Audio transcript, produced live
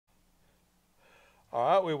All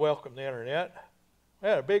right, we welcome the internet. We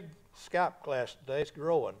had a big Skype class today. It's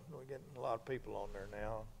growing. We're getting a lot of people on there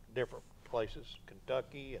now, different places,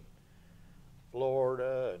 Kentucky and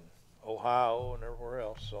Florida and Ohio and everywhere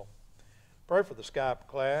else. So pray for the Skype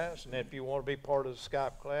class. And if you want to be part of the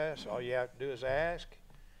Skype class, all you have to do is ask.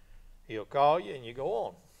 He'll call you and you go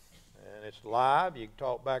on. And it's live. You can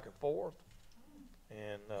talk back and forth.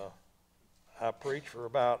 And I preach for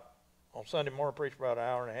on Sunday morning, I preach for about an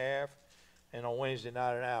hour and a half. And on Wednesday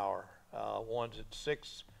night, an hour. One's at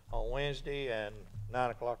 6 on Wednesday and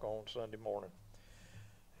 9 o'clock on Sunday morning.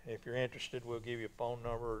 If you're interested, we'll give you a phone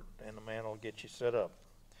number and the man will get you set up.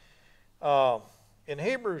 In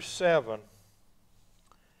Hebrews 7,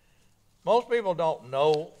 most people don't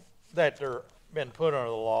know that they're been put under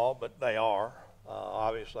the law, but they are.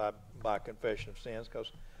 Obviously, by confession of sins,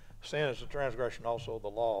 because sin is a transgression also of the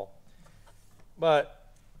law. But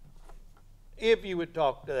if you would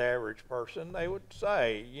talk to the average person, they would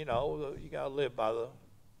say, you got to live by the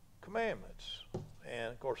commandments.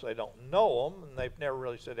 And, of course, they don't know them, and they've never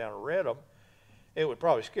really sat down and read them. It would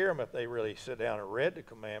probably scare them if they really sit down and read the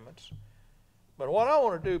commandments. But what I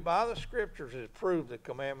want to do by the Scriptures is prove the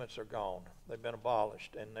commandments are gone. They've been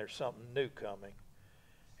abolished, and there's something new coming.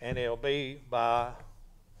 And it'll be by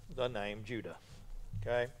the name Judah.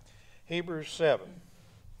 Okay? Hebrews 7,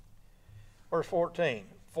 verse 14.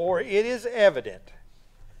 For it is evident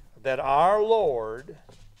that our Lord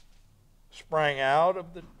sprang out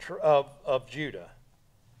of Judah,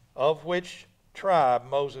 of which tribe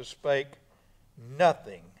Moses spake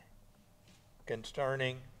nothing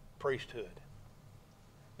concerning priesthood.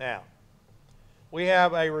 Now, we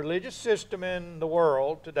have a religious system in the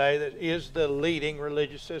world today that is the leading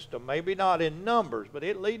religious system. Maybe not in numbers, but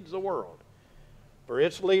it leads the world. For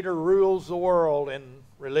its leader rules the world in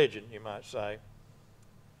religion, you might say.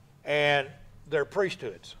 And they're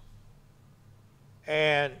priesthoods.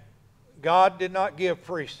 And God did not give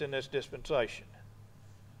priests in this dispensation.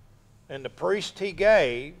 And the priest he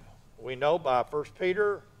gave, we know by 1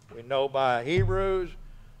 Peter, we know by Hebrews,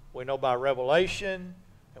 we know by Revelation,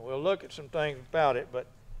 and we'll look at some things about it. But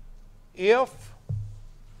if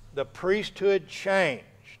the priesthood changed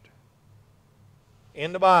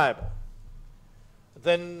in the Bible,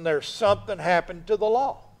 then there's something happened to the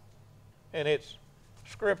law. And it's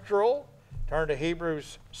scriptural. Turn to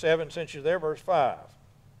Hebrews 7, since you're there, verse 5.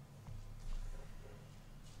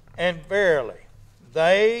 And verily,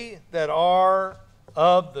 they that are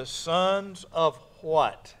of the sons of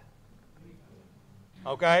what?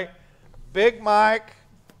 Okay? Big Mike,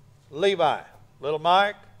 Levi. Little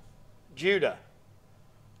Mike, Judah.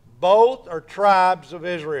 Both are tribes of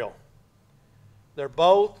Israel. They're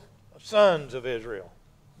both sons of Israel,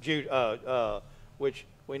 which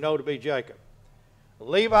we know to be Jacob.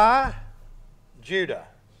 Levi, Judah.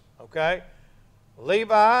 Okay?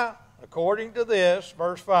 Levi, according to this,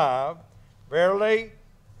 verse 5, verily,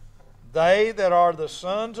 they that are the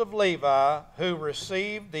sons of Levi who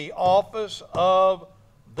receive the office of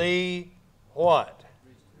the what?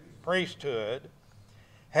 Priesthood,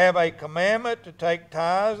 have a commandment to take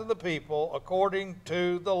tithes of the people according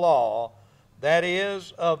to the law, that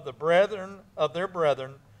is, of their brethren,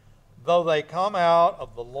 though they come out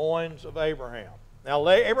of the loins of Abraham. Now,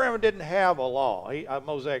 Abraham didn't have a law, a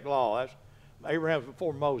Mosaic law. Abraham was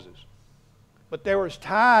before Moses. But there was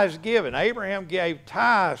tithes given. Abraham gave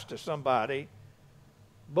tithes to somebody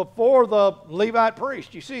before the Levite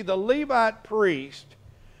priest. You see, the Levite priest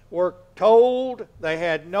were told they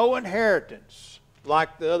had no inheritance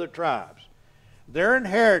like the other tribes. Their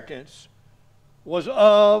inheritance was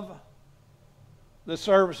of the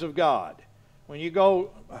service of God. When you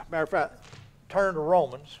go, matter of fact, turn to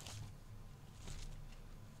Romans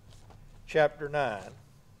chapter 9.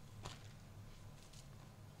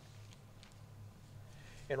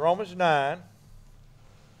 In Romans 9,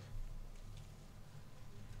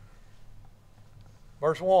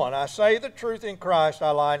 verse 1, I say the truth in Christ,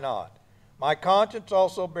 I lie not. My conscience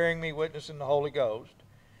also bearing me witness in the Holy Ghost,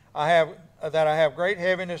 I have great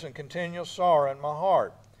heaviness and continual sorrow in my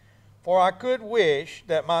heart. For I could wish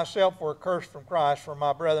that myself were accursed from Christ for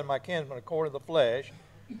my brethren, my kinsmen, according to the flesh,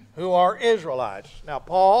 who are Israelites. Now,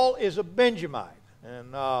 Paul is a Benjamite.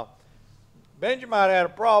 And Benjamite had a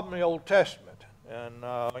problem in the Old Testament. And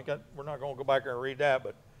we're not going to go back there and read that,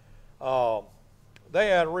 but they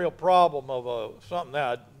had a real problem of something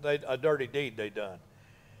a dirty deed they done.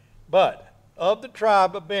 But of the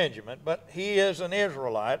tribe of Benjamin, but he is an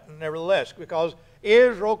Israelite, nevertheless, because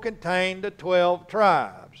Israel contained the 12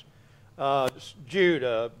 tribes.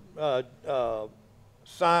 Judah,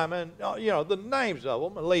 Simon, the names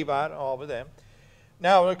of them, Levi, all of them.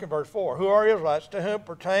 Now look at verse 4. Who are Israelites, to whom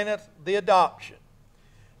pertaineth the adoption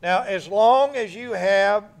Now, as long as you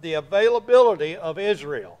have the availability of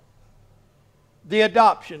Israel, the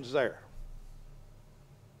adoption's there.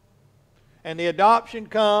 And the adoption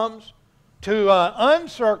comes to an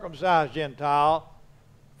uncircumcised Gentile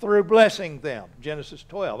through blessing them. Genesis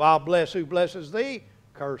 12. I'll bless who blesses thee,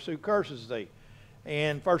 curse who curses thee.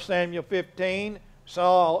 In 1 Samuel 15,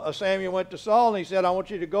 Samuel went to Saul and he said, I want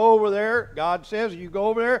you to go over there. God says, you go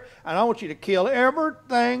over there, and I want you to kill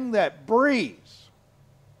everything that breathes.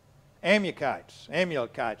 Amalekites,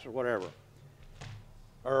 or whatever.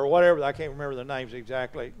 Or whatever, I can't remember the names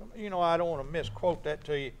exactly. You know, I don't want to misquote that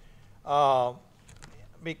to you.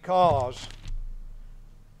 Because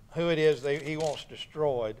who it is he wants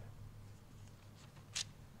destroyed.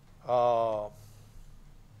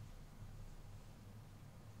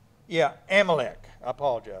 Amalek. I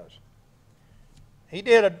apologize. He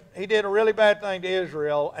did a really bad thing to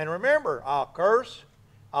Israel. And remember, I'll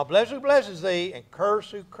bless who blesses thee, and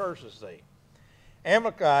curse who curses thee.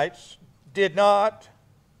 Amalekites did not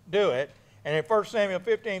do it. And in 1 Samuel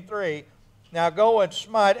 15:3, now go and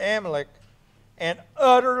smite Amalek, and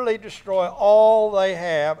utterly destroy all they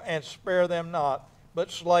have, and spare them not,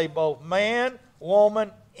 but slay both man,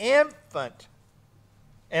 woman, infant,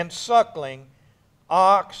 and suckling,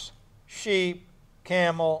 ox, sheep,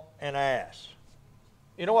 camel, and ass.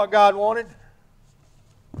 You know what God wanted?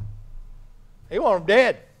 He wanted them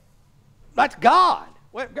dead. That's God.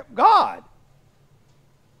 God.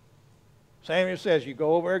 Samuel says, you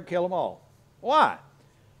go over there and kill them all. Why?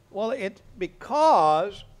 Well, it's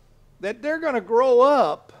because that they're going to grow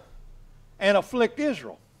up and afflict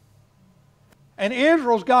Israel. And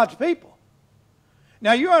Israel's God's people.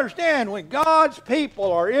 Now you understand, when God's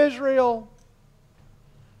people are Israel,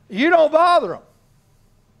 you don't bother them.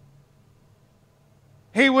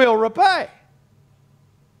 He will repay.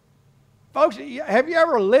 Folks, have you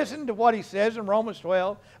ever listened to what he says in Romans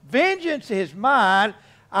 12? Vengeance is mine,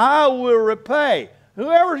 I will repay.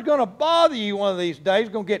 Whoever's going to bother you one of these days is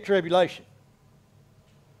going to get tribulation.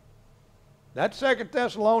 That's 2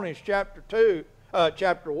 Thessalonians chapter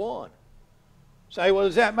 1. Say, well,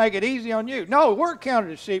 does that make it easy on you? No, we're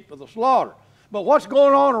counted as sheep for the slaughter. But what's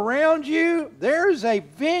going on around you? There's a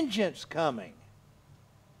vengeance coming.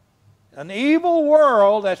 An evil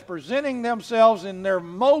world that's presenting themselves in their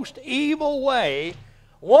most evil way.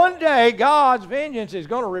 One day, God's vengeance is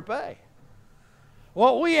going to repay.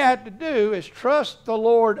 What we have to do is trust the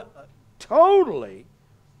Lord totally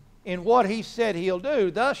in what He said He'll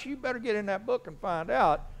do. Thus, you better get in that book and find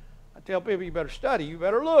out. I tell people you better study, you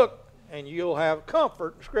better look, and you'll have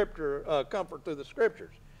comfort in Scripture, comfort through the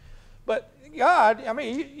Scriptures. But God, I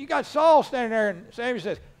mean, you got Saul standing there, and Samuel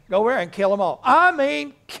says, go over there and kill them all. I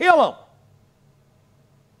mean, kill them.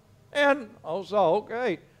 And Saul,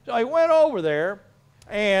 okay. So he went over there,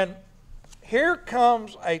 and here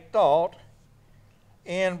comes a thought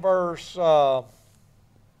in verse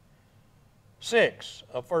 6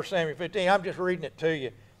 of 1 Samuel 15. I'm just reading it to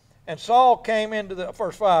you. And Saul came into the,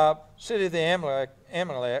 verse 5, city of the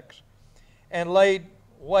Amaleks, and laid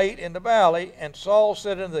wait in the valley. And Saul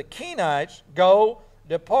said unto the Kenites, go,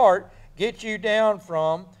 depart, get you down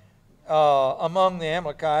from among the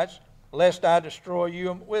Amalekites, lest I destroy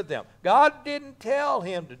you with them. God didn't tell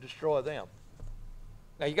him to destroy them.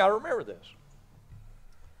 Now you got to remember this.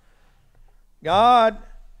 God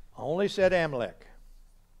only said Amalek.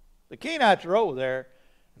 The Kenites are over there,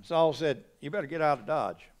 and Saul said, you better get out of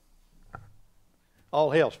Dodge.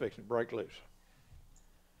 All hell's fixing to break loose.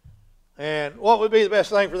 And what would be the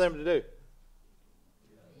best thing for them to do?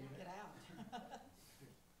 Get out.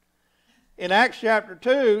 In Acts chapter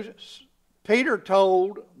 2, Peter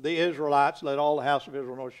told the Israelites, let all the house of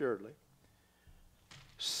Israel know assuredly,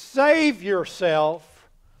 save yourself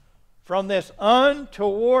from this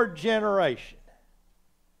untoward generation.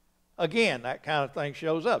 Again, that kind of thing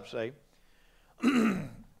shows up, see.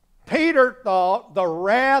 Peter thought the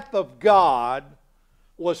wrath of God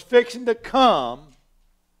was fixing to come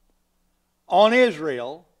on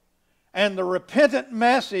Israel, and the repentant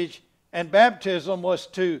message and baptism was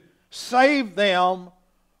to save them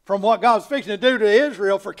from what God was fixing to do to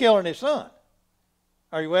Israel for killing His Son.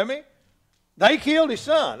 Are you with me? They killed His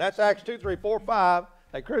Son. That's Acts 2, 3, 4, 5.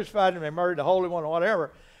 They crucified Him, they murdered the Holy One, or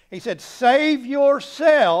whatever. He said, save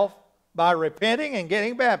yourself by repenting and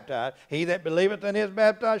getting baptized. He that believeth and is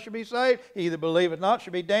baptized shall be saved. He that believeth not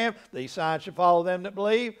shall be damned. These signs shall follow them that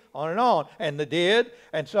believe, on and on. And they did.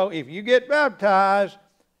 And so if you get baptized,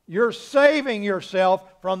 you're saving yourself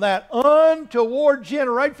from that untoward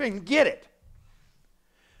generation. Get it.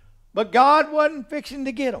 But God wasn't fixing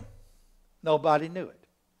to get them. Nobody knew it.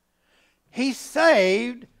 He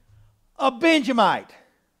saved a Benjamite.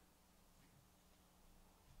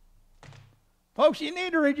 Folks, you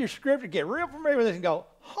need to read your scripture, get real familiar with this and go,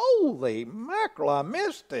 holy mackerel, I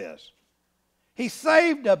missed this. He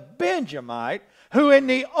saved a Benjamite who in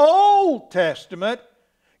the Old Testament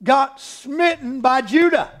got smitten by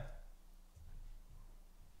Judah.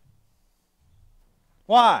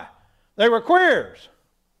 Why? They were queers.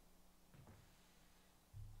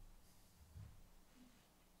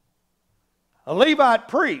 A Levite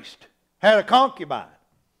priest had a concubine.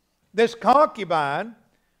 This concubine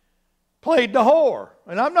played the whore.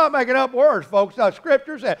 And I'm not making up words, folks. The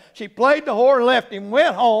scripture said she played the whore, left him,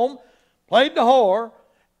 went home, played the whore,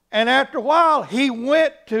 and after a while he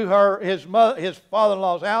went to his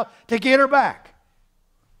father-in-law's house to get her back.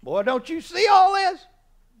 Boy, don't you see all this?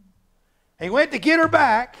 He went to get her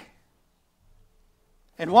back,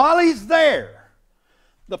 and while he's there,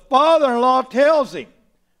 the father-in-law tells him,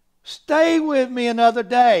 stay with me another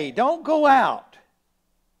day. Don't go out.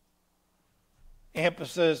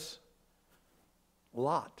 Emphasis,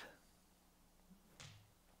 Lot.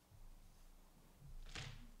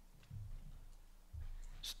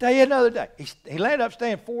 Stay another day. He ended up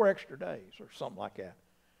staying 4 extra days or something like that.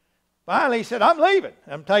 Finally, he said, I'm leaving.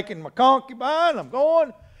 I'm taking my concubine. I'm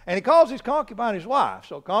going. And he calls his concubine his wife.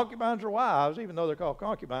 So concubines are wives. Even though they're called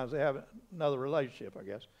concubines, they have another relationship, I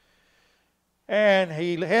guess. And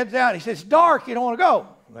he heads out. He says, it's dark. You don't want to go.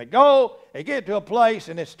 And they go. They get to a place,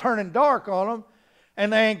 and it's turning dark on them.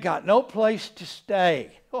 And they ain't got no place to stay.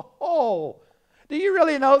 Oh, do you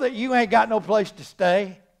really know that you ain't got no place to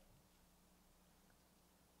stay?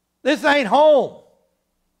 This ain't home.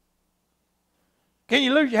 Can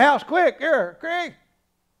you lose your house quick? Here, Craig.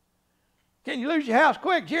 Can you lose your house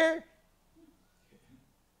quick, Jerry?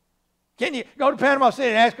 Can you go to Panama City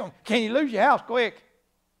and ask them, can you lose your house quick?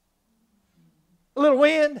 A little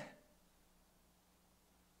wind?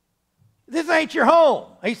 This ain't your home.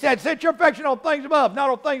 He said, set your affection on things above, not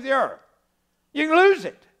on things of the earth. You can lose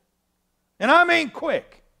it. And I mean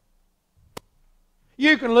quick.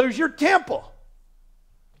 You can lose your temple,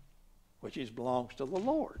 which belongs to the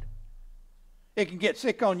Lord. It can get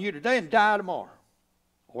sick on you today and die tomorrow.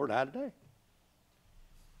 Or die today.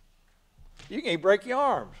 You can even break your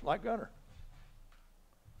arms like Gunner.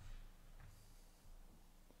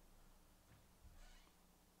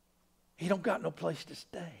 He don't got no place to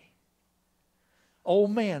stay.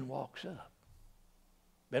 Old man walks up.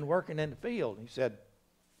 Been working in the field. He said,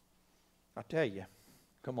 I tell you,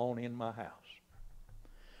 come on in my house.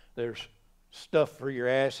 There's stuff for your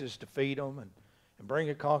asses to feed them and bring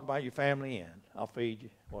a concubine, your family in. I'll feed you,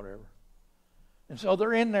 whatever. And so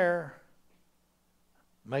they're in there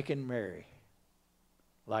making merry,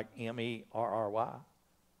 like M-E-R-R-Y.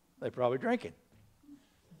 They're probably drinking.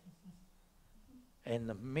 And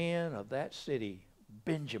the men of that city,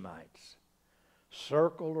 Benjamites,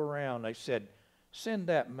 circled around. They said, send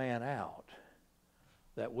that man out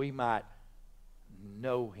that we might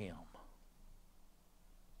know him.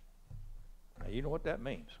 Now, you know what that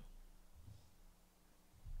means.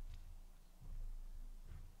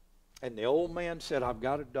 And the old man said, I've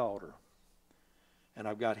got a daughter, and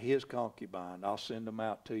I've got his concubine. I'll send them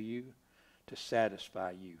out to you to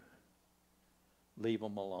satisfy you. Leave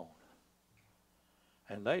them alone.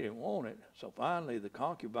 And they didn't want it. So finally the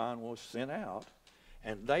concubine was sent out,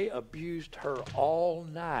 and they abused her all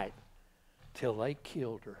night till they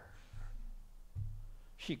killed her.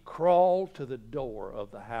 She crawled to the door of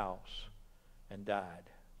the house and died.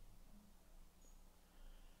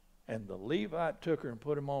 And the Levite took her and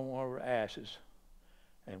put him on one of her asses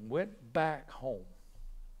and went back home.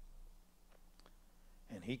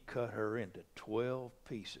 And he cut her into 12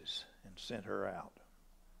 pieces and sent her out.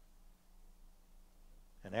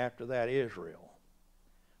 And after that, Israel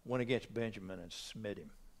went against Benjamin and smit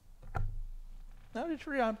him. Now, it's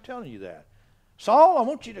real, I'm telling you that. Saul, I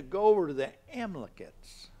want you to go over to the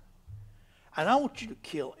Amalekites. And I want you to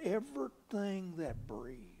kill everything that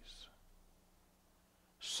breathes.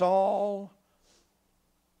 Saul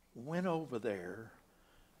went over there.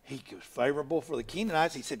 He was favorable for the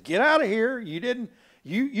Canaanites. He said, get out of here.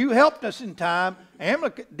 You helped us in time.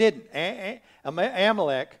 Amalek didn't.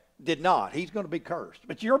 Amalek did not. He's going to be cursed.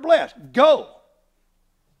 But you're blessed. Go.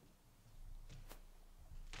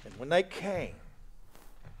 And when they came,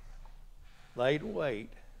 laid wait,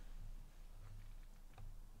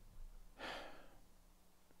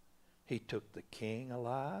 he took the king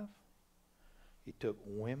alive, he took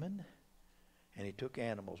women, and he took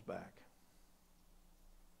animals back.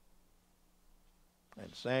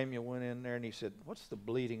 And Samuel went in there and he said, what's the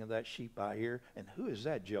bleating of that sheep I hear? And who is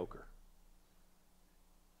that joker?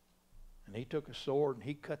 And he took a sword and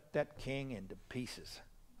he cut that king into pieces.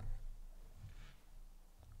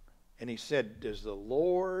 And he said, does the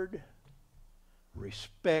Lord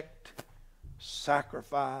respect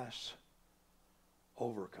sacrifice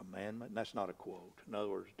over commandment? And that's not a quote. In other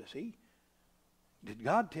words, did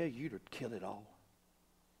God tell you to kill it all?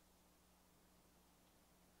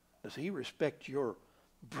 Does he respect your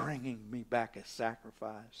bringing me back a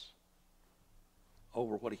sacrifice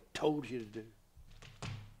over what he told you to do?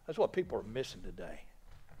 That's what people are missing today.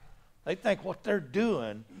 They think what they're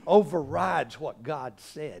doing overrides what God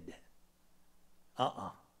said.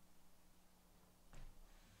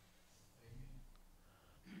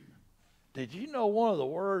 Did you know one of the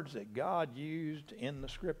words that God used in the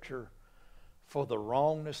scripture for the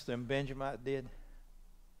wrongness them Benjamite did?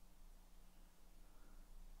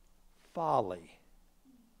 Folly.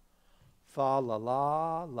 Fa la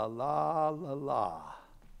la la la la la.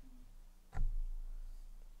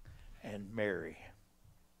 And Mary.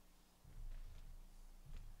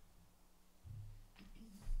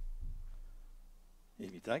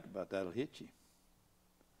 If you think about that, it'll hit you.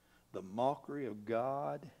 The mockery of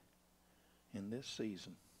God in this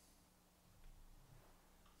season.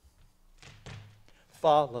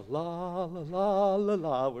 Fa la la la la la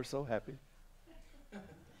la. We're so happy.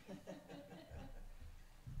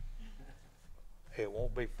 It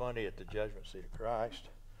won't be funny at the judgment seat of Christ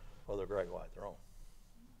or the great white throne.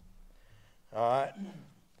 All right.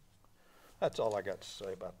 That's all I got to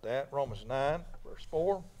say about that. Romans 9, verse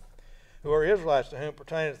 4. Who are Israelites, to whom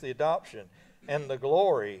pertaineth the adoption and the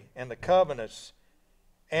glory and the covenants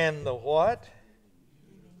and the what?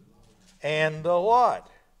 And the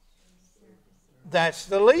what? That's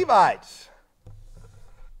the Levites.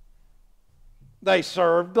 They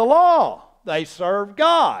served the law. They served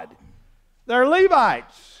God. They're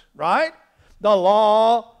Levites, right? The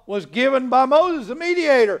law was given by Moses, the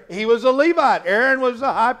mediator. He was a Levite. Aaron was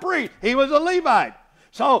the high priest. He was a Levite.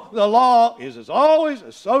 So the law is always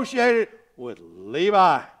associated with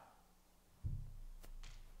Levi.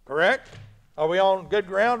 Correct? Are we on good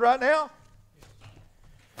ground right now?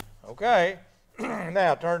 Okay.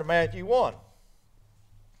 Now turn to Matthew 1.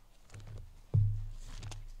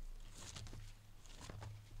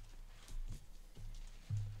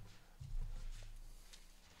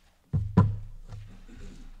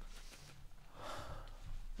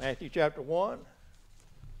 Matthew chapter 1,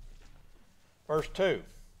 verse 2.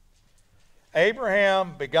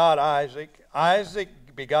 Abraham begot Isaac, Isaac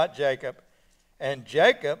begot Jacob, and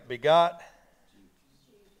Jacob begot,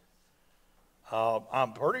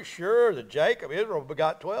 I'm pretty sure that Jacob, Israel,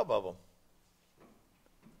 begot 12 of them.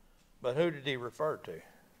 But who did he refer to?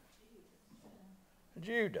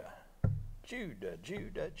 Judah. Judah,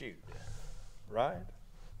 Judah, Judah. Right?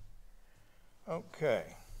 Okay.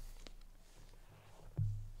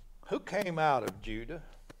 Who came out of Judah?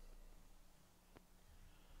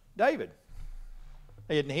 David.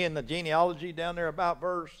 Isn't he in the genealogy down there about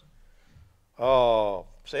verse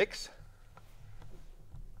 6? Yes.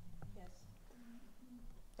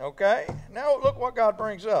 Okay. Now look what God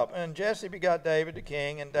brings up. And Jesse begot David the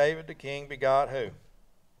king, and David the king begot who?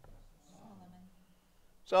 Solomon.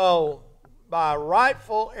 So, by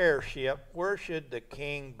rightful heirship, where should the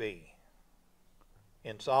king be?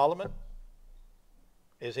 In Solomon?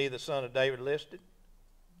 Is he the son of David listed?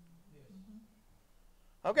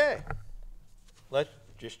 Okay. Let's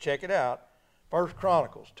just check it out. First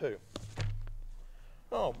Chronicles 2.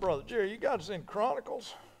 Oh, Brother Jerry, you got us in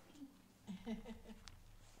Chronicles?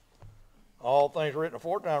 All things written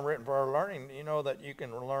aforetime, written for our learning. You know that you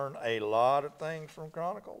can learn a lot of things from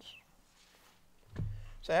Chronicles.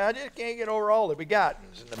 Say, I just can't get over all the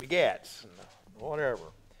begottens and the begats and the whatever.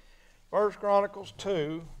 First Chronicles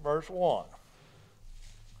 2, verse 1.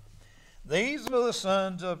 These are the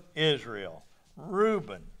sons of Israel: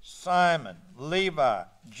 Reuben, Simon, Levi,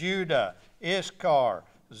 Judah, Issachar,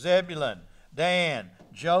 Zebulun, Dan,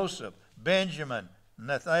 Joseph, Benjamin,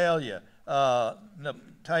 Naphtali,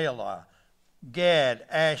 Gad,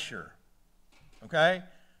 Asher. Okay?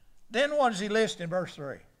 Then what does he list in verse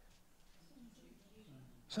 3?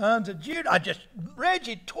 Sons of Judah. I just read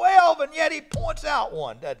you 12, and yet he points out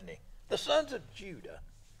one, doesn't he? The sons of Judah.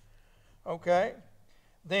 Okay?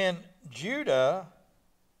 Then Judah,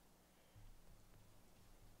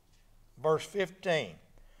 verse 15.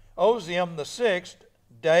 Ozium the sixth,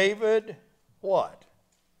 David what?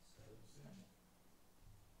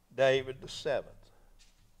 David the seventh.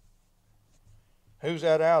 Who's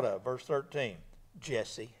that out of? Verse 13.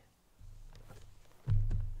 Jesse.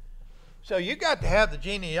 So you got to have the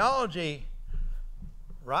genealogy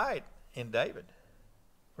right in David.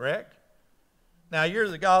 Correct? Now, you're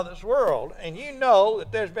the God of this world, and you know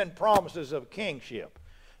that there's been promises of kingship.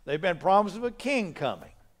 There have been promises of a king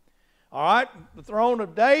coming. All right, the throne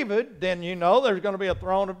of David, then you know there's going to be a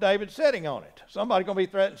throne of David sitting on it. Somebody's going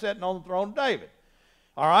to be sitting on the throne of David.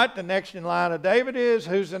 All right, the next in line of David is,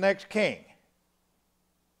 who's the next king?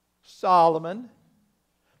 Solomon.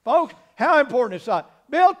 Folks, how important is Solomon?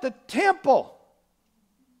 Built the temple.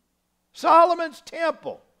 Solomon's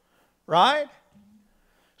temple. Right?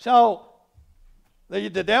 So, the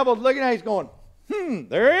devil's looking at it, he's going,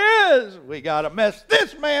 there he is. We got to mess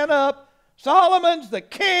this man up. Solomon's the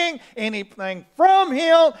king. Anything from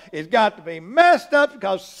him has got to be messed up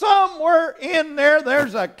because somewhere in there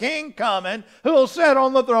there's a king coming who will sit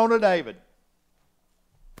on the throne of David.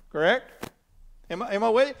 Correct? Am I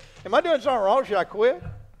with you? Am I doing something wrong? Should I quit?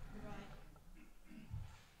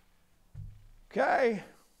 Okay.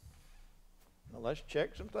 Now let's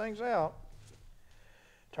check some things out.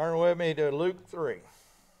 Turn with me to Luke 3.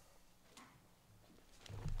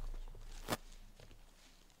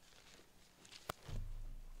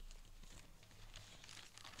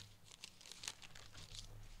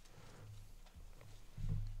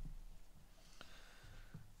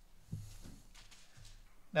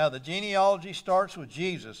 Now the genealogy starts with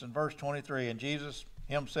Jesus in verse 23, and Jesus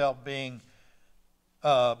himself began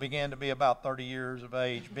to be about 30 years of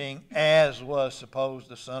age, being as was supposed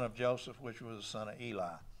the son of Joseph, which was the son of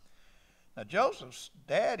Eli. Now Joseph's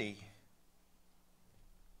daddy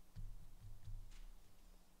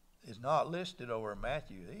is not listed over in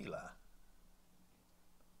Matthew, Eli.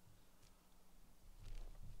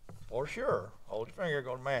 For sure. Hold your finger,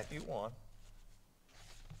 go to Matthew 1.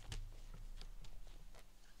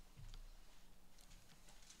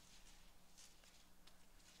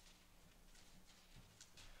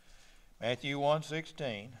 Matthew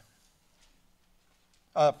 1:16,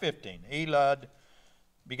 15. Eli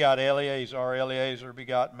begot Eleazar, Eleazar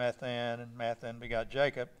begot Mathan, and Mathan begot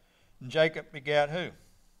Jacob. And Jacob begat who?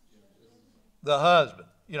 The husband.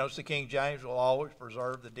 You know, so King James will always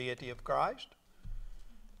preserve the deity of Christ.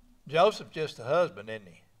 Joseph just the husband, isn't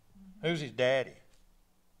he? Who's his daddy?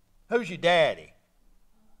 Who's your daddy?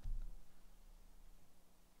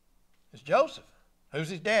 It's Joseph. Who's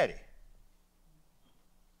his daddy?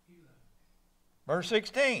 Verse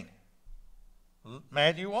 16,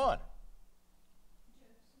 Matthew 1.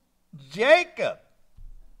 Jacob.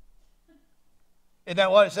 Isn't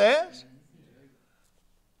that what it says?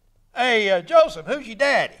 Hey, Joseph, who's your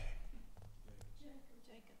daddy?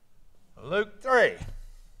 Jacob. Luke 3.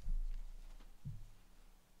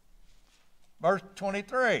 Verse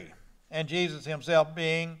 23. And Jesus himself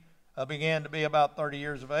began to be about 30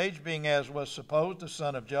 years of age, being as was supposed the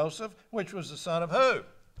son of Joseph, which was the son of who?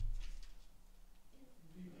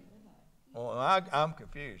 Well, I'm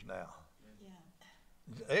confused now.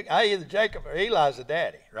 Yeah. Either Jacob or Eli's the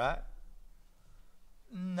daddy, right?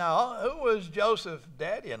 No, who was Joseph's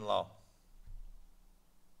daddy-in-law?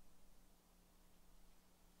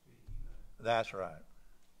 That's right.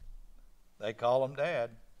 They call him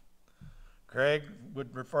Dad. Craig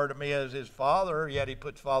would refer to me as his father, yet he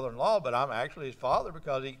puts father-in-law, but I'm actually his father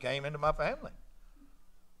because he came into my family.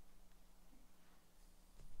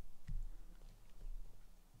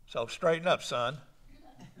 So straighten up, son.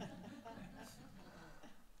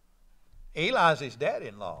 Eli's his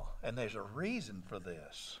daddy-in-law, and there's a reason for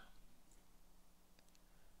this.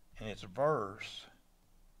 And it's verse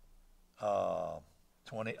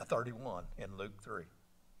 31 in Luke 3.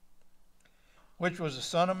 Which was the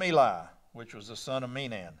son of Eli, which was the son of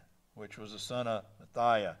Menan, which was the son of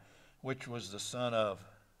Mathiah, which was the son of...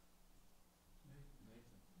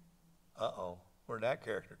 Where'd that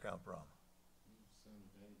character come from?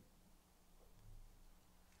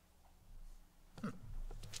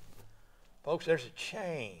 Folks, there's a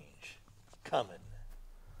change coming.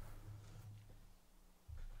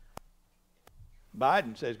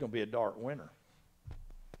 Biden says it's going to be a dark winter.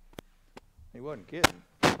 He wasn't kidding.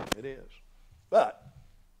 It is. But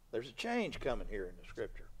there's a change coming here in the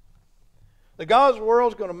scripture. The God's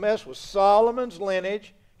world's going to mess with Solomon's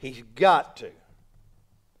lineage. He's got to.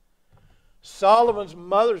 Solomon's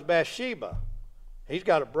mother's Bathsheba. He's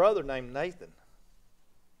got a brother named Nathan.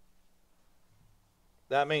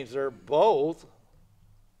 That means they're both,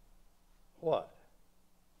 what?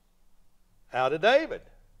 Out of David.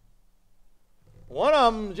 One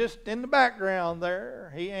of them just in the background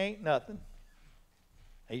there. He ain't nothing.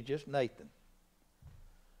 He's just Nathan.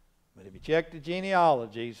 But if you check the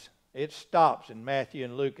genealogies, it stops in Matthew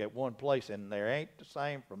and Luke at one place, and they ain't the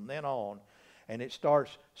same from then on. And it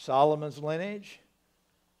starts Solomon's lineage,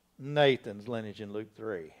 Nathan's lineage in Luke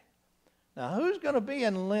 3. Now, who's going to be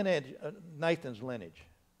in Nathan's lineage?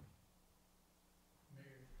 Mary.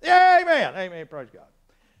 Yeah, amen. Amen. Praise God.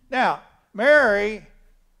 Now, Mary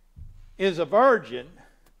is a virgin,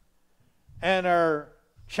 And her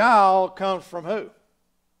child comes from who?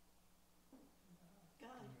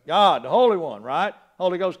 God, the Holy One, right?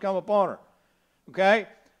 Holy Ghost come upon her. Okay?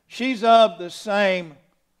 She's of the same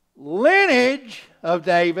lineage of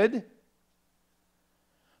David,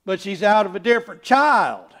 but she's out of a different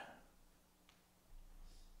child.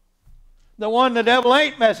 The one the devil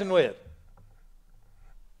ain't messing with.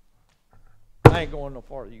 I ain't going no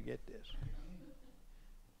farther, you get this.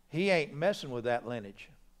 He ain't messing with that lineage.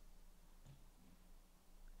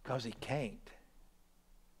 Because he can't.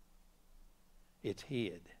 It's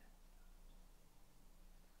hid.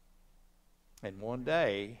 And one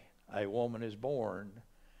day, a woman is born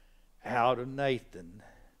out of Nathan,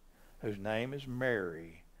 whose name is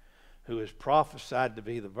Mary, who is prophesied to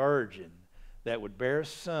be the virgin that would bear a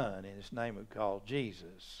son, and his name would be called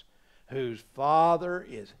Jesus, whose father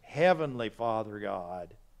is Heavenly Father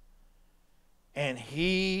God. And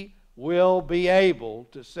he will be able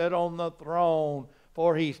to sit on the throne,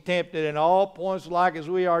 for he's tempted in all points like as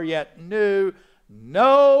we are, yet knew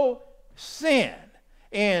no sin.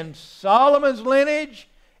 In Solomon's lineage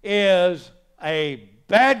is a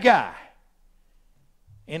bad guy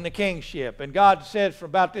in the kingship. And God says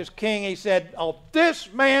about this king, he said, of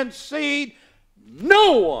this man's seed,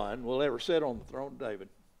 no one will ever sit on the throne of David.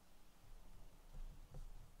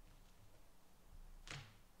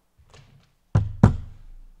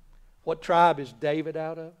 What tribe is David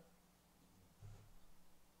out of?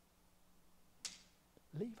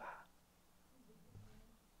 Levi.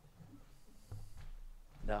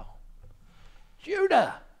 No.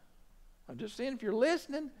 Judah. I'm just saying if you're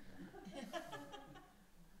listening.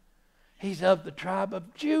 He's of the tribe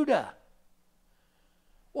of Judah.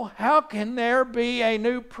 Well, how can there be a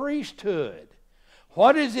new priesthood?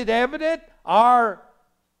 What is it evident? Our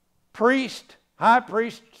priest, high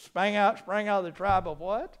priest, sprang out of the tribe of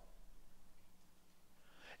what?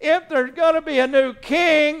 If there's going to be a new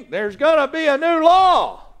king, there's going to be a new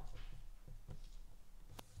law.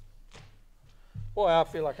 Boy, I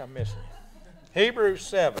feel like I'm missing it. Hebrews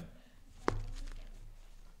 7.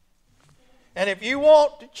 And if you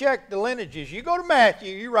want to check the lineages, you go to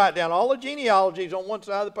Matthew, you write down all the genealogies on one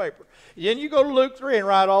side of the paper. Then you go to Luke 3 and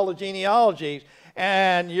write all the genealogies,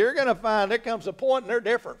 and you're going to find there comes a point and they're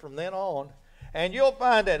different from then on. And you'll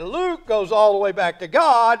find that Luke goes all the way back to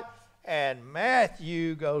God, and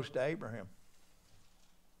Matthew goes to Abraham.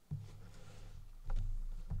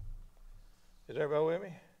 Is everybody with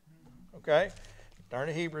me? Okay. Turn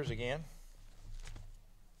to Hebrews again.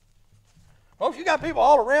 Folks, you got people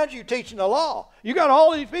all around you teaching the law. You got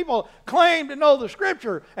all these people claim to know the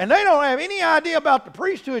Scripture, and they don't have any idea about the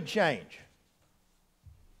priesthood change.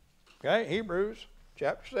 Okay, Hebrews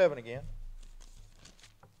chapter 7 again.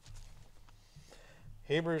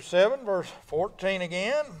 Hebrews 7, verse 14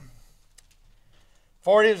 again.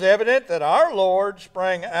 For it is evident that our Lord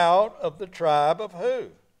sprang out of the tribe of who?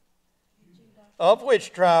 Judah. Of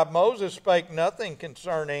which tribe Moses spake nothing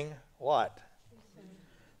concerning what?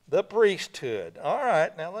 The priesthood. All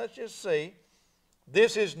right, now let's just see.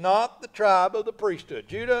 This is not the tribe of the priesthood.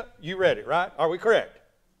 Judah, you read it, right? Are we correct?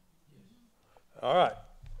 All right.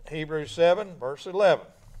 Hebrews 7, verse 11.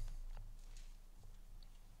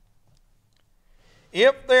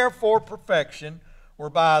 If therefore perfection were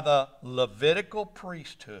by the Levitical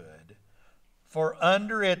priesthood, for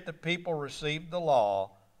under it the people received the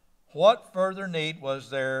law, what further need was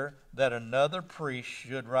there that another priest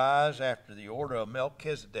should rise after the order of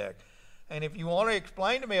Melchizedek? And if you want to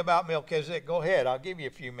explain to me about Melchizedek, go ahead. I'll give you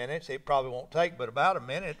a few minutes. It probably won't take but about a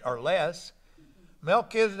minute or less.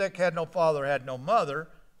 Melchizedek had no father, had no mother.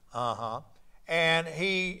 And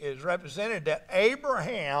he is represented that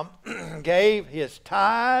Abraham gave his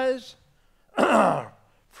tithes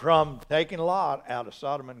from taking Lot out of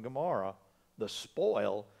Sodom and Gomorrah, the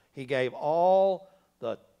spoil. He gave all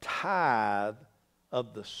the tithe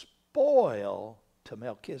of the spoil to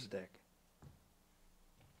Melchizedek.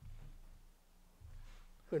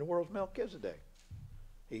 Who in the world is Melchizedek?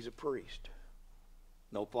 He's a priest.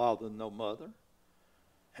 No father, no mother.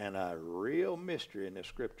 And a real mystery in the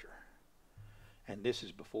Scripture. And this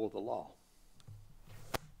is before the law.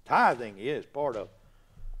 Tithing is part of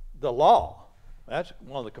the law. That's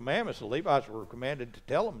one of the commandments. The Levites were commanded to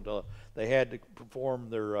tell them they had to perform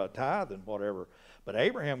their tithe and whatever. But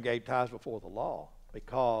Abraham gave tithes before the law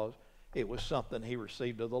because it was something he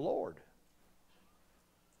received of the Lord.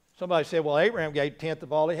 Somebody said, well, Abraham gave a tenth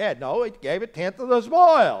of all he had. No, he gave a tenth of the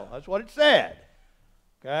spoil. That's what it said.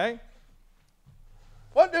 Okay?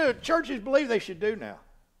 What do churches believe they should do now?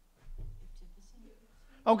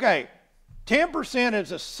 Okay, 10%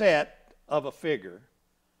 is a set of a figure.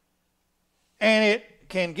 And it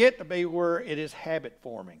can get to be where it is habit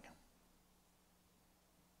forming.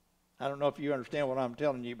 I don't know if you understand what I'm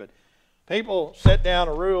telling you, but people set down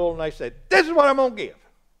a rule and they say, this is what I'm going to give.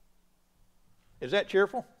 Is that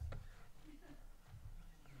cheerful?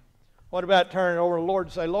 What about turning it over to the Lord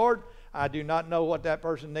and say, Lord, I do not know what that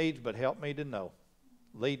person needs, but help me to know.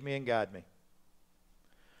 Lead me and guide me.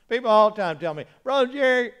 People all the time tell me, Brother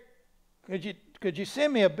Jerry, could you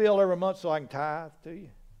send me a bill every month so I can tithe to you?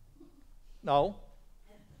 No.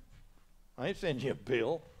 I ain't sending you a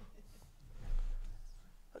bill.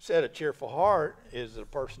 I said a cheerful heart is a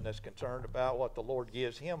person that's concerned about what the Lord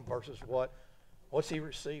gives him versus what's he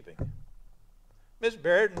receiving. Miss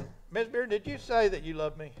Baird, did you say that you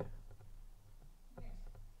love me?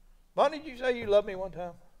 Bonnie, did you say you loved me one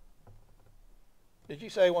time? Did you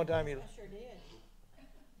say one time you? I sure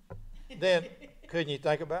did. Then couldn't you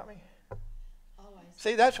think about me? Always.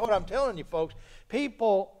 See, that's what I'm telling you, folks.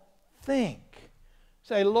 People think,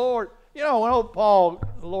 say, Lord, you know, when old Paul,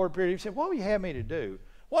 the Lord appeared, he said, what will you have me to do?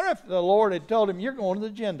 What if the Lord had told him, you're going to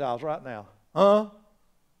the Gentiles right now? Huh?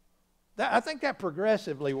 I think that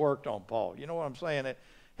progressively worked on Paul. You know what I'm saying? It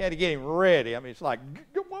had to get him ready. I mean, it's like,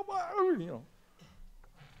 you know.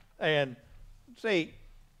 And see,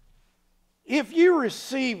 if you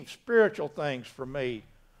receive spiritual things from me,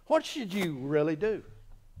 what should you really do?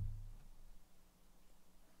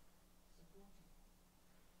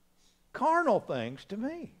 Carnal things to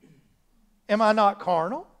me. Am I not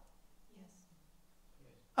carnal? Yes.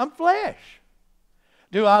 I'm flesh.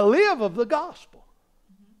 Do I live of the gospel?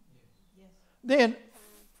 Yes. Then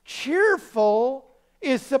cheerful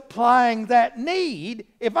is supplying that need.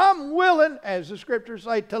 If I'm willing, as the scriptures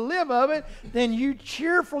say, to live of it, then you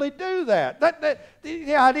cheerfully do that.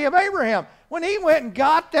 The idea of Abraham, when he went and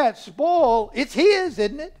got that spoil, it's his,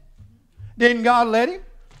 isn't it? Didn't God let him?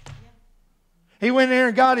 He went in there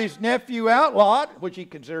and got his nephew out, Lot, which he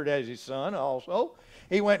considered as his son also.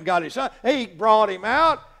 He went and got his son. He brought him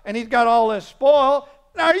out, and he's got all this spoil.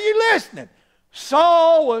 Now, are you listening?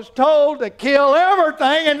 Saul was told to kill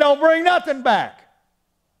everything and don't bring nothing back.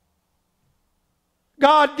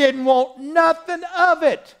 God didn't want nothing of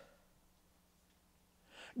it.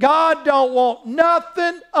 God don't want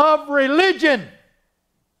nothing of religion.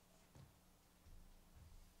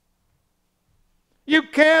 You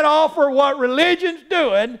can't offer what religion's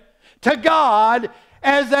doing to God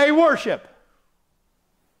as they worship.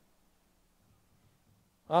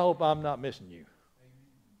 I hope I'm not missing you.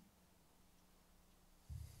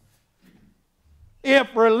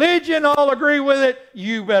 If religion all agree with it,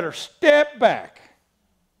 you better step back.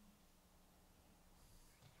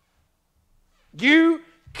 You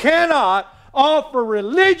cannot offer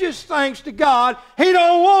religious things to God. He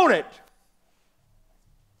don't want it.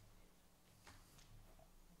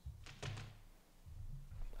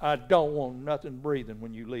 I don't want nothing breathing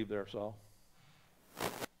when you leave there, Saul.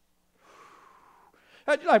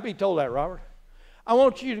 How'd you like to be told that, Robert? I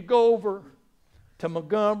want you to go over to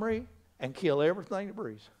Montgomery and kill everything that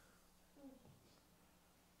breathes.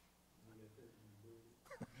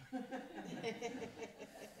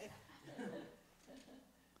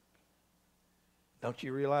 Don't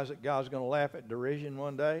you realize that God's going to laugh at derision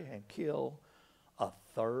one day and kill a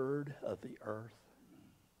third of the earth?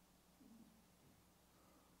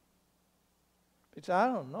 It's, I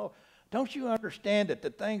don't know. Don't you understand that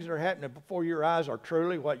the things that are happening before your eyes are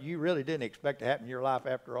truly what you really didn't expect to happen in your life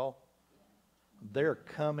after all? They're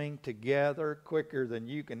coming together quicker than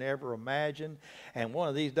you can ever imagine. And one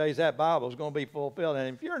of these days that Bible is going to be fulfilled.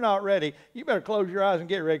 And if you're not ready, you better close your eyes and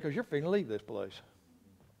get ready because you're fixing to leave this place.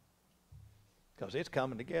 Because it's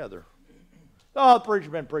coming together. Oh, the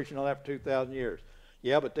preacher's been preaching on that for 2,000 years.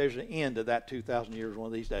 Yeah, but there's an end to that 2,000 years one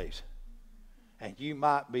of these days. And you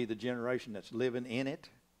might be the generation that's living in it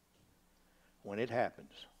when it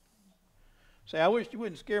happens. Say, I wish you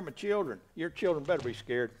wouldn't scare my children. Your children better be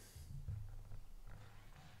scared.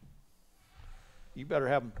 You better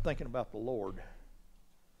have them thinking about the Lord.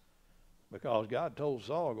 Because God told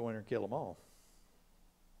Saul to go in there and kill them all.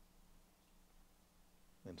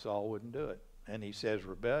 And Saul wouldn't do it. And he says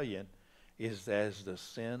rebellion is as the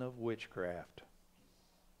sin of witchcraft.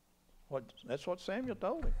 That's what Samuel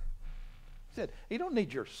told him. He said, he don't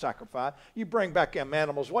need your sacrifice. You bring back them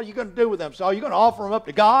animals. What are you going to do with them, Saul? You going to offer them up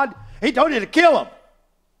to God? He told you to kill them.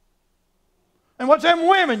 And what's them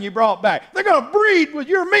women you brought back? They're going to breed with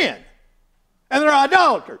your men. And they're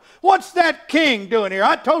idolaters. What's that king doing here?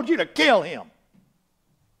 I told you to kill him.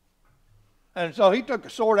 And so he took a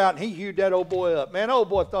sword out and he hewed that old boy up. Man, old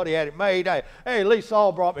boy thought he had it made. Hey, at least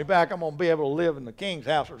Saul brought me back. I'm going to be able to live in the king's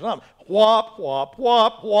house or something. Whop, whop,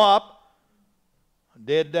 whop, whop.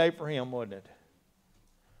 Dead day for him, wasn't it?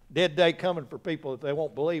 Dead day coming for people if they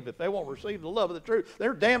won't believe, if they won't receive the love of the truth.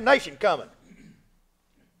 There's damnation coming.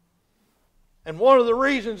 And one of the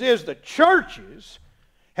reasons is the churches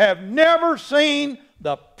have never seen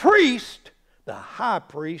the priest, the high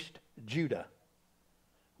priest, Judah,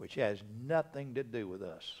 which has nothing to do with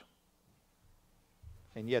us.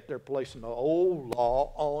 And yet they're placing the old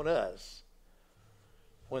law on us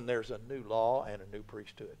when there's a new law and a new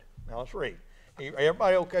priesthood. Now let's read.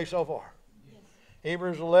 Everybody okay so far? Yes.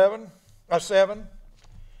 Hebrews 7,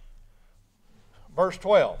 verse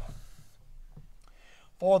 12.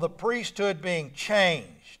 For the priesthood being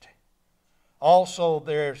changed, also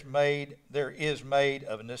there is made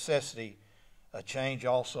of necessity a change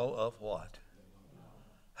also of what?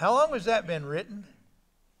 How long has that been written?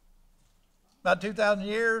 About 2,000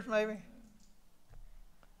 years, maybe?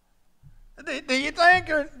 Do you think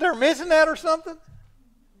they're missing that or something?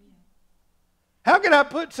 How can I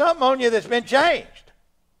put something on you that's been changed?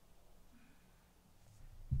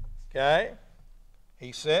 Okay?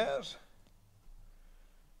 He says,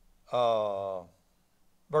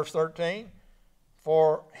 verse 13,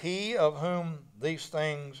 for he of whom these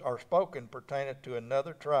things are spoken pertaineth to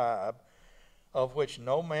another tribe, of which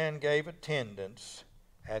no man gave attendance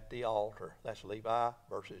at the altar. That's Levi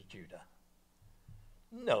versus Judah.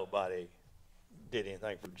 Nobody did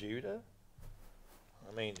anything for Judah.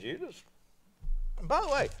 I mean, Judah's... And by the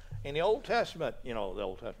way, in the Old Testament, the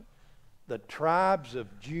Old Testament, the tribes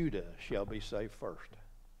of Judah shall be saved first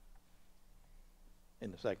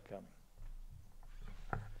in the second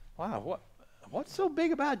coming. Wow, what's so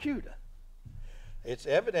big about Judah? It's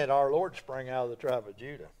evident our Lord sprang out of the tribe of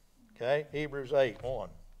Judah. Okay, Hebrews 8:1.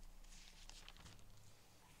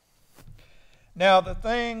 Now the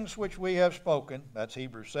things which we have spoken, that's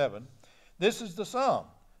Hebrews 7, this is the sum.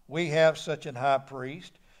 We have such an high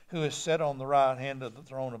priest who is set on the right hand of the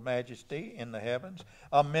throne of majesty in the heavens,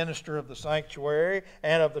 a minister of the sanctuary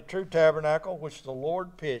and of the true tabernacle which the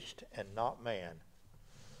Lord pitched and not man.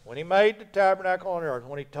 When he made the tabernacle on earth,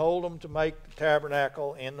 when he told them to make the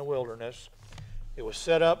tabernacle in the wilderness, it was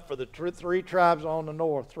set up for the three tribes on the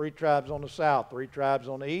north, 3 tribes on the south, 3 tribes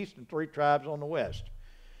on the east, and 3 tribes on the west.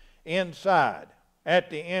 Inside, at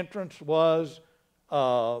the entrance, was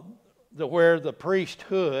where the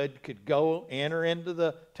priesthood could go enter into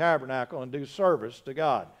the tabernacle and do service to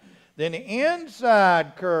God. Then the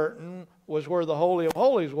inside curtain was where the Holy of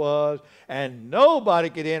Holies was, and nobody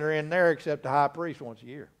could enter in there except the high priest once a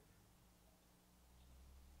year.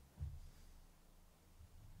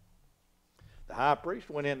 The high priest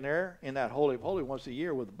went in there in that Holy of Holies once a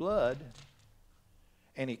year with blood,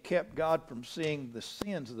 and he kept God from seeing the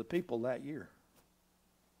sins of the people that year.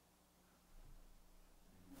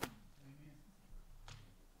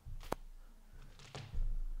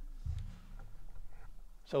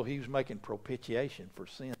 So he was making propitiation for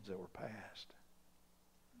sins that were past,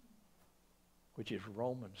 which is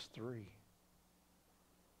Romans 3.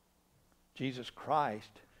 Jesus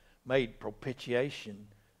Christ made propitiation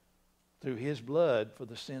through his blood for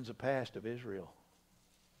the sins of past of Israel.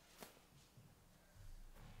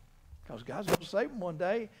 Because God's going to save them one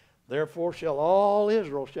day. Therefore shall all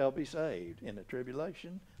Israel shall be saved in the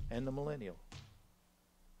tribulation and the millennial.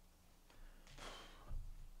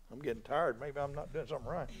 I'm getting tired. Maybe I'm not doing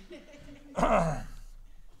something right.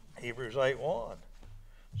 Hebrews 8:1.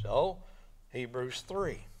 So, Hebrews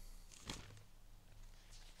 3.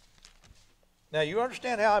 Now, you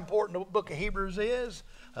understand how important the book of Hebrews is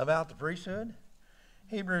about the priesthood?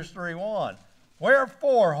 Hebrews 3:1.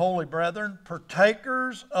 Wherefore, holy brethren,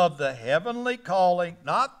 partakers of the heavenly calling,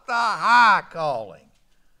 not the high calling,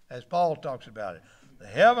 as Paul talks about it, the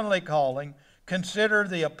heavenly calling, consider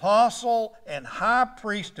the apostle and high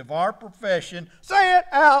priest of our profession, say it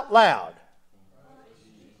out loud,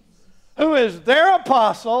 who is their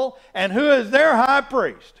apostle and who is their high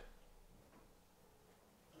priest.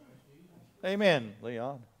 Amen,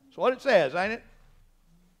 Leon. That's what it says, ain't it?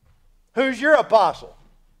 Who's your apostle?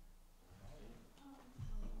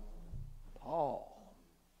 Paul.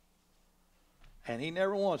 And he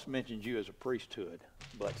never once mentions you as a priesthood,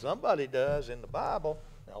 but somebody does in the Bible.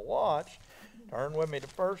 Now watch. Turn with me to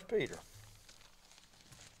 1 Peter.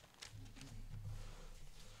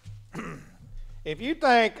 If you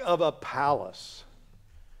think of a palace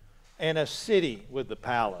and a city with the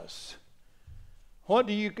palace, what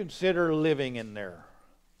do you consider living in there?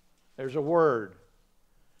 There's a word,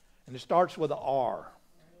 and it starts with an R.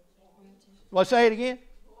 Let's say it again.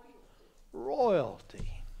 Royalty.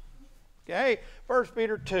 Okay, 1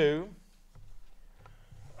 Peter 2,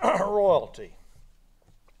 royalty.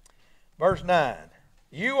 Verse 9,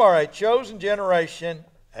 you are a chosen generation,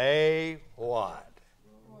 a what?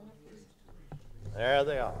 There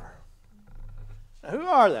they are. Now, who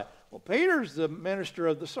are they? Well, Peter's the minister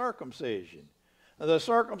of the circumcision. the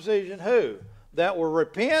circumcision who? That will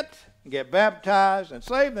repent, get baptized, and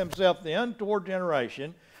save themselves the untoward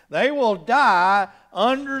generation. They will die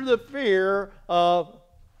under the fear of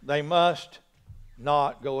they must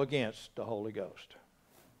not go against the Holy Ghost.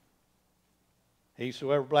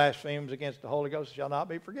 Whosoever blasphemes against the Holy Ghost shall not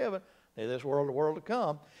be forgiven, neither this world or the world to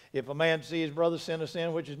come. If a man see his brother sin a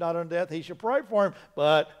sin which is not unto death, he shall pray for him,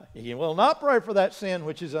 but he will not pray for that sin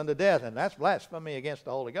which is unto death, and that's blasphemy against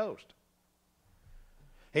the Holy Ghost.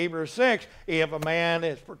 Hebrews 6, if a man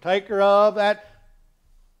is partaker of that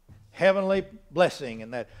heavenly blessing,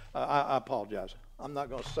 and that, I apologize. I'm not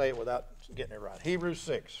going to say it without getting it right. Hebrews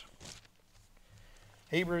 6.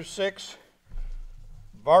 Hebrews 6,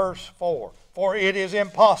 verse 4. For it is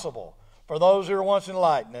impossible for those who are once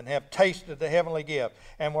enlightened and have tasted the heavenly gift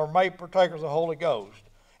and were made partakers of the Holy Ghost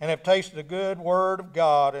and have tasted the good word of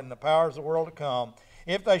God and the powers of the world to come,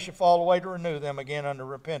 if they should fall away, to renew them again unto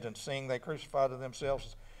repentance, seeing they crucify to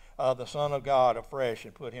themselves the Son of God afresh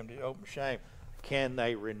and put him to open shame. Can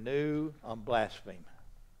they renew and blaspheme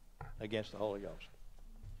against the Holy Ghost?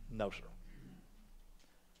 No, sir.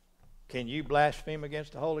 Can you blaspheme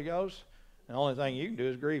against the Holy Ghost? The only thing you can do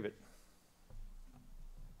is grieve it.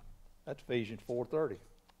 That's Ephesians 4:30.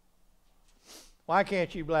 Why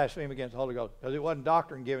can't you blaspheme against the Holy Ghost? Because it wasn't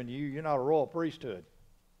doctrine given to you. You're not a royal priesthood.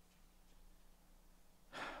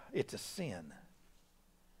 It's a sin.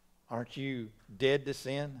 Aren't you dead to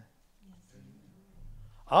sin?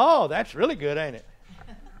 Oh, that's really good, ain't it?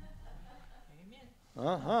 Amen.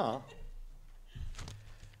 Uh-huh.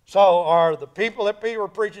 So are the people that Peter were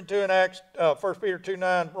preaching to in Acts, 1 Peter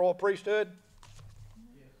 2:9 royal priesthood?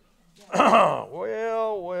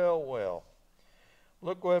 Well.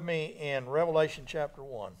 Look with me in Revelation chapter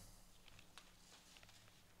 1.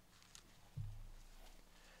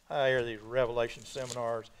 I hear these Revelation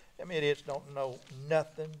seminars. Them idiots don't know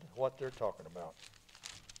nothing what they're talking about.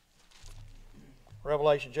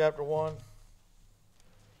 Revelation chapter 1,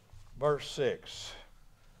 verse 6.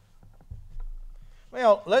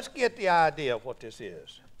 Well, let's get the idea of what this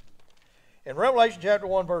is. In Revelation chapter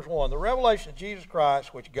 1, verse 1, the revelation of Jesus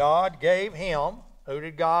Christ, which God gave him. Who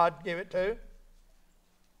did God give it to?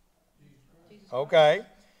 Okay.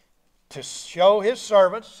 To show his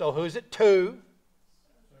servants. So who's it to?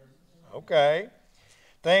 Okay.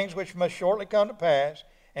 Things which must shortly come to pass.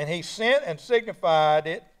 And he sent and signified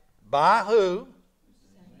it by who?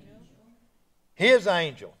 His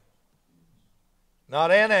angel.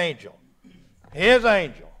 Not an angel. His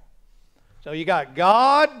angel. So you got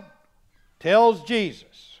God tells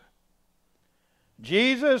Jesus.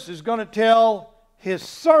 Jesus is going to tell his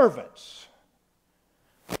servants.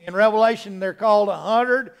 In Revelation, they're called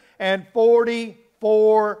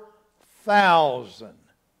 144,000,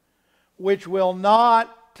 which will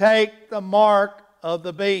not take the mark of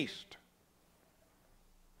the beast.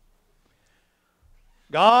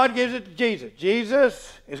 God gives it to Jesus.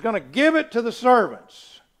 Jesus is going to give it to the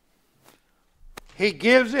servants. He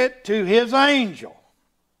gives it to his angel.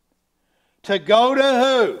 To go to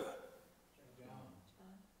who?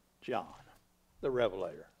 John, the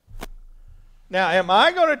Revelator. Now, am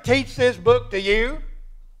I going to teach this book to you?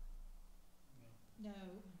 No.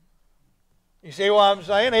 You see what I'm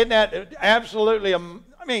saying? Isn't that absolutely,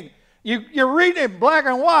 you're reading it in black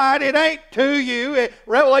and white. It ain't to you.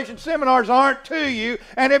 Revelation seminars aren't to you.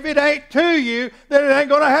 And if it ain't to you, then it ain't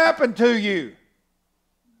going to happen to you.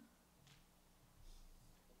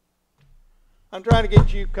 I'm trying to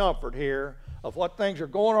get you comfort here of what things are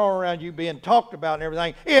going on around you being talked about and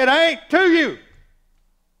everything. It ain't to you.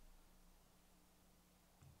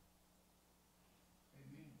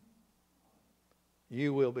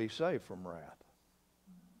 You will be saved from wrath.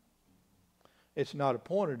 It's not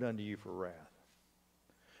appointed unto you for wrath.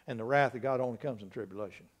 And the wrath of God only comes in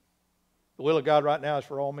tribulation. The will of God right now is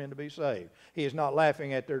for all men to be saved. He is not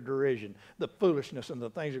laughing at their derision, the foolishness and the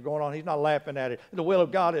things that are going on. He's not laughing at it. The will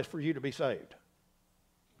of God is for you to be saved.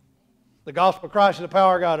 The gospel of Christ is the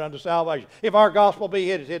power of God unto salvation. If our gospel be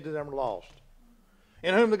hid, it's hid to them that are lost.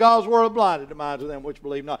 In whom the God's world blinded the minds of them which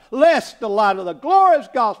believe not, lest the light of the glorious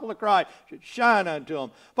gospel of Christ should shine unto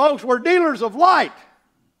them. Folks, we're dealers of light,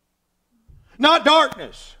 not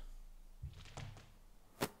darkness.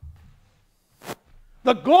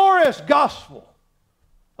 The glorious gospel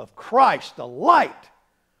of Christ, the light.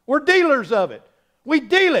 We're dealers of it. We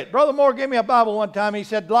deal it. Brother Moore gave me a Bible one time. He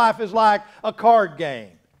said life is like a card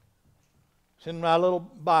game. It's in my little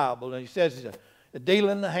Bible, and he says it's a deal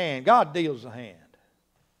in the hand. God deals the hand.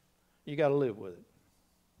 You got to live with it.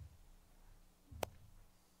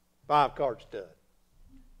 5-card stud.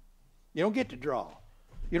 You don't get to draw.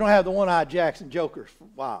 You don't have the one-eyed Jackson Joker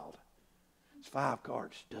wild. It's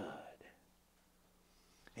 5-card stud.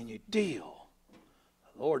 and you deal.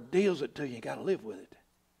 The Lord deals it to you. You got to live with it.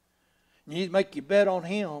 You need to make your bet on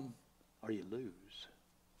Him, or you lose.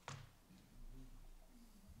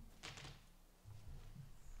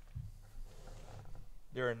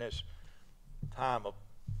 During this time of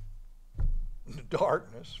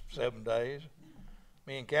darkness, 7 days,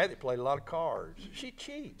 me and Kathy played a lot of cards. She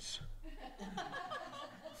cheats.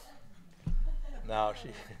 No,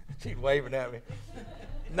 she's waving at me.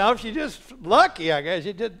 No, she's just lucky, I guess.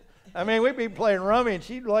 We'd be playing rummy, and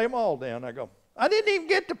she'd lay them all down. I go, I didn't even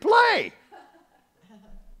get to play.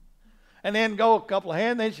 And then go a couple of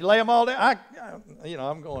hands, then she'd lay them all down.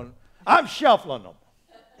 I'm shuffling them.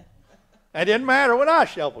 It didn't matter when I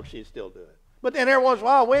shuffled, she'd still do it. But then every once in a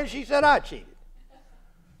while, when she said I cheated.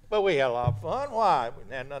 But we had a lot of fun. Why?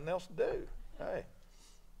 We had nothing else to do. Hey,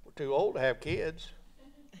 we're too old to have kids.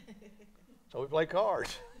 So we play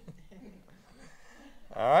cards.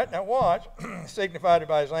 All right, now watch. Signified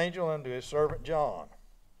by his angel unto his servant John.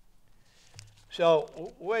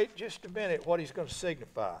 So wait just a minute what he's going to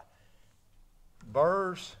signify.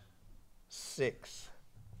 Verse 6.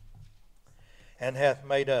 And hath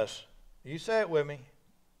made us, you say it with me,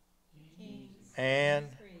 Kings and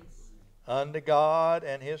priests. unto God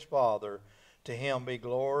and his Father, to him be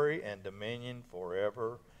glory and dominion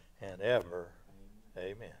forever and ever.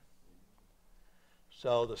 Amen.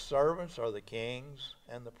 So the servants are the kings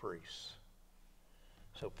and the priests.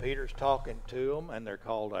 So Peter's talking to them, and they're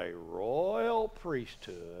called a royal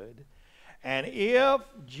priesthood. And if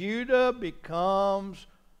Judah becomes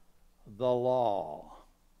the law,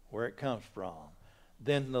 where it comes from,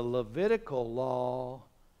 then the Levitical law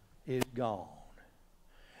is gone.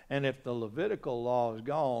 And if the Levitical law is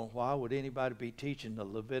gone, why would anybody be teaching the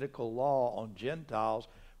Levitical law on Gentiles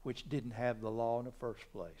which didn't have the law in the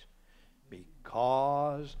first place?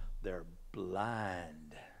 Because they're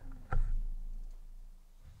blind.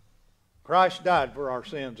 Christ died for our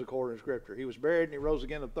sins according to Scripture. He was buried and he rose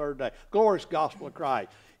again the third day. Glorious gospel of Christ.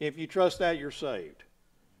 If you trust that, you're saved.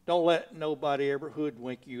 Don't let nobody ever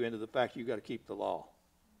hoodwink you into the fact you've got to keep the law.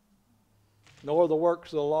 Nor the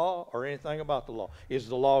works of the law or anything about the law. Is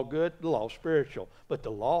the law good? The law is spiritual. But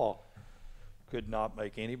the law could not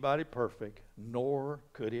make anybody perfect, nor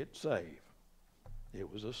could it save.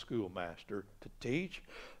 It was a schoolmaster to teach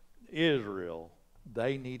Israel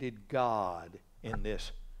they needed God in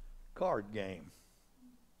this card game.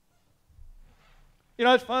 You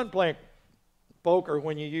know, it's fun playing poker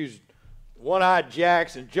when you use one-eyed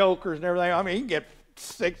jacks and jokers and everything. I mean, you can get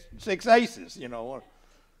six aces, you know.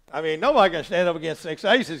 I mean, nobody can stand up against 6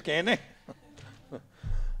 aces, can they?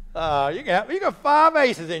 You got 5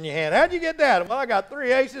 aces in your hand. How'd you get that? Well, I got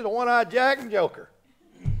 3 aces, a one-eyed jack, and joker.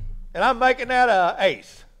 And I'm making that an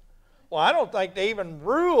ace. Well, I don't think they even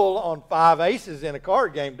rule on 5 aces in a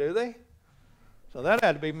card game, do they? So that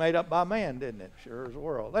had to be made up by man, didn't it? Sure as the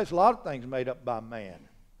world. There's a lot of things made up by man.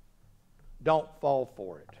 Don't fall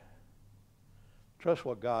for it. Trust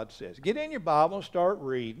what God says. Get in your Bible and start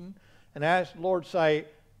reading and ask the Lord, say,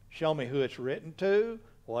 show me who it's written to,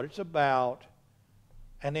 what it's about,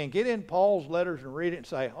 and then get in Paul's letters and read it and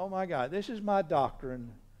say, oh my God, this is my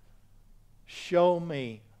doctrine. Show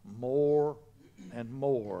me more and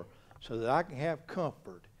more so that I can have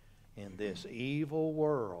comfort in this evil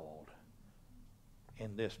world,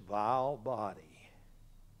 in this vile body,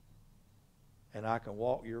 and I can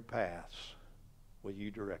walk your paths with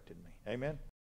you directing me. Amen?